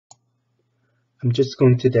I'm just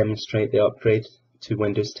going to demonstrate the upgrade to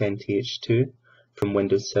Windows 10 TH2 from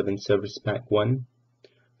Windows 7 Service Pack 1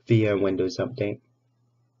 via Windows Update.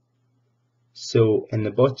 So in the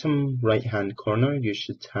bottom right hand corner you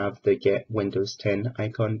should have the Get Windows 10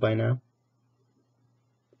 icon by now.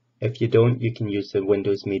 If you don't, you can use the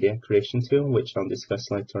Windows Media Creation tool, which I'll discuss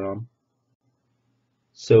later on.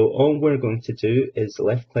 So all we're going to do is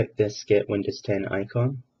left click this Get Windows 10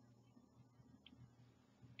 icon,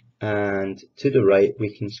 and to the right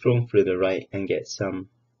we can scroll through the right and get some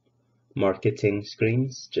marketing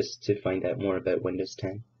screens just to find out more about Windows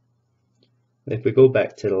 10. If we go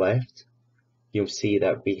back to the left, you'll see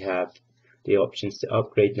that we have the options to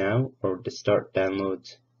upgrade now or to start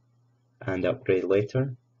download and upgrade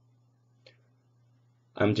later.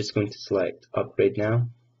 I'm just going to select upgrade now.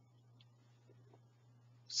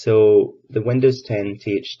 So the Windows 10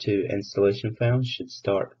 TH2 installation file should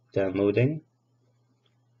start downloading,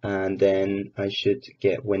 and then I should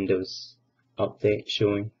get Windows Update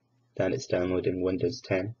showing that it's downloading Windows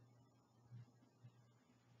 10.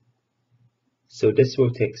 So this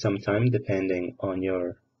will take some time depending on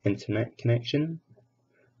your internet connection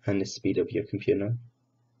and the speed of your computer.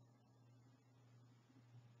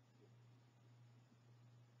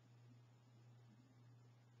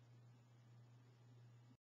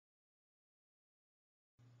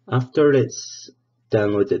 After it's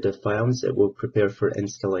downloaded the files, it will prepare for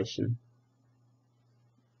installation.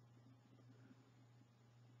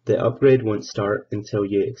 The upgrade won't start until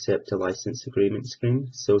you accept a license agreement screen,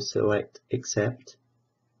 so select Accept.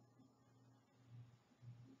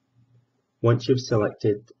 Once you've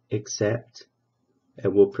selected Accept,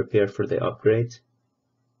 it will prepare for the upgrade.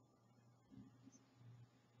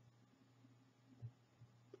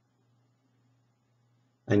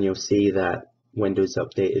 And you'll see that Windows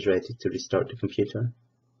Update is ready to restart the computer.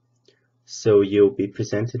 So you'll be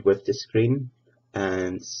presented with the screen,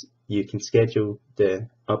 and you can schedule the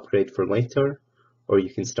upgrade for later, or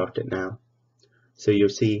you can start it now. So you'll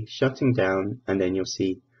see shutting down, and then you'll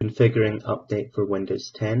see configuring update for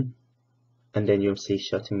Windows 10, and then you'll see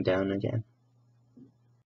shutting down again.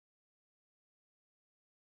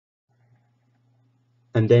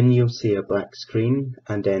 And then you'll see a black screen,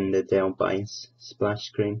 and then the Dell BIOS splash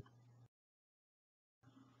screen.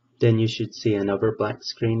 Then you should see another black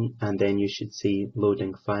screen, and then you should see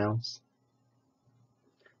loading files.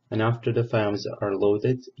 And after the files are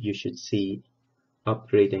loaded, you should see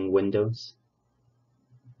upgrading Windows.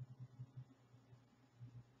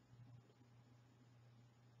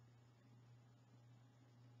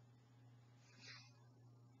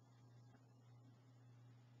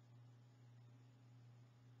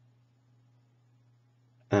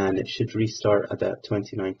 And it should restart about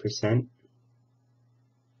 29%.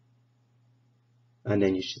 And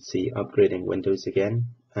then you should see upgrading Windows again,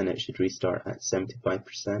 and it should restart at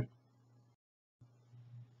 75%.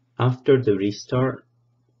 After the restart,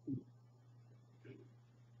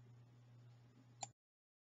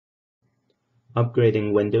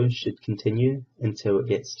 upgrading Windows should continue until it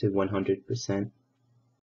gets to 100%.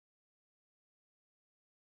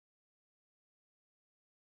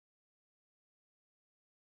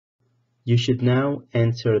 You should now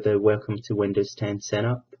enter the Welcome to Windows 10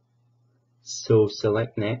 setup. So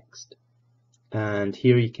select Next, and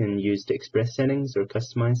here you can use the express settings or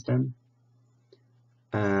customize them,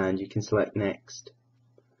 and you can select Next,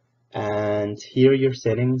 and here your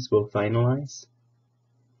settings will finalize,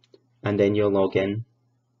 and then you'll log in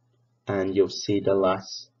and you'll see the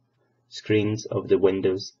last screens of the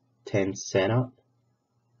Windows 10 setup.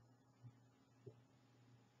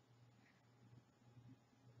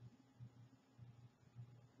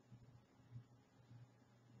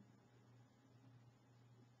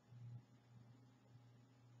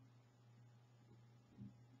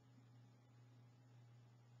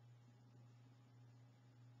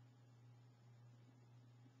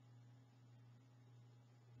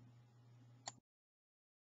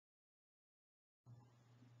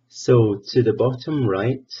 So to the bottom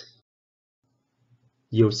right,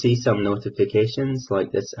 you'll see some notifications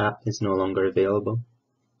like this app is no longer available.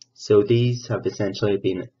 So these have essentially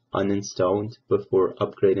been uninstalled before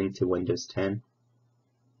upgrading to Windows 10.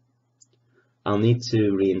 I'll need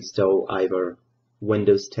to reinstall either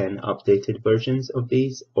Windows 10 updated versions of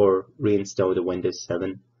these or reinstall the Windows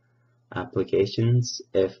 7 applications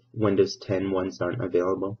if Windows 10 ones aren't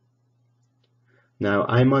available. Now,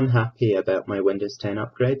 I'm unhappy about my Windows 10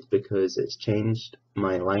 upgrade because it's changed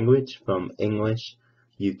my language from English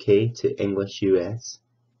UK to English US.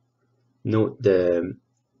 Note the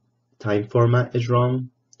time format is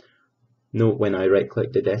wrong. Note when I right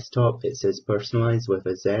click the desktop it says personalize with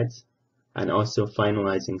a Z, and also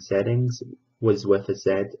finalizing settings was with a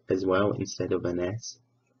Z as well instead of an S.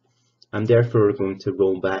 I'm therefore going to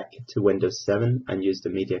roll back to Windows 7 and use the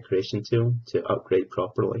Media Creation tool to upgrade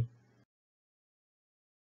properly.